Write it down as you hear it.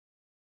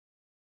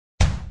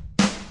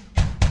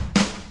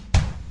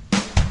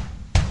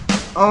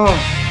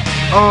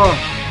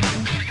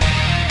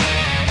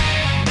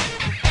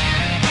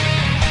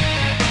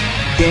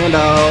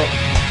Dog.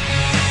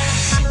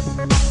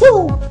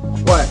 Woo!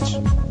 Watch.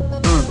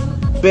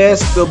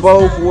 Best of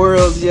both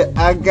worlds, yeah,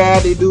 I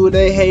got it, do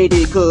they hate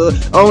it, cause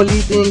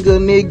only thing a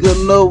nigga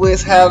know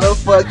is how to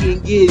fucking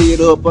get it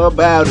up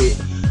about it.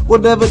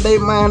 Whatever they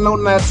mind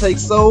on not take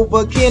so,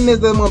 but Ken is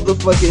that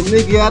motherfucking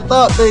nigga. I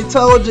thought they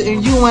told you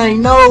and you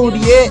ain't knowed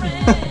yet.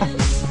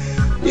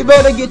 You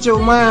better get your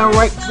mind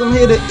right, cause I'm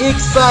here to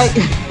excite,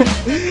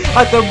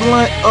 like a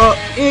blunt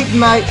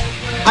ignite.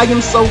 I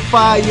am so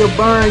fire,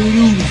 burn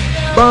you.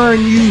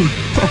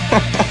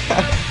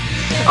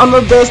 I'm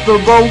the best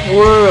of both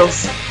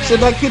worlds.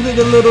 Should I kill it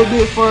a little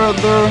bit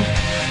further?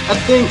 I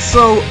think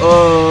so.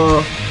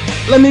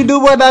 Let me do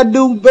what I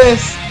do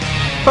best.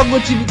 Fuck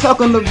what you be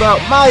talking about.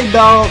 My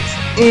dogs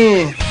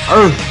in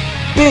earth.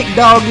 Big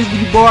doggies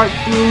be barked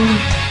through.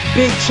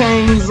 Big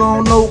chains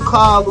on, no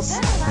collars.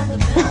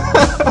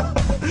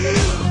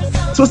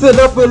 Twist it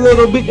up a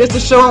little bit just to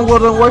show them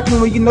what I'm working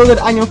with. You know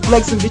that I am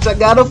flexing, bitch. I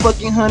got a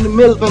fucking 100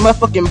 mil in my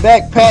fucking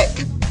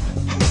backpack.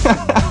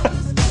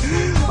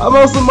 I'm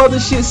on some other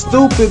shit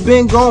stupid.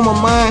 Been gone my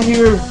mind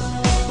here.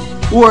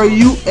 Where are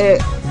you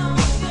at?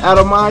 Out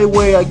of my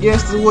way, I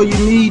guess is where you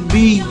need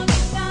be.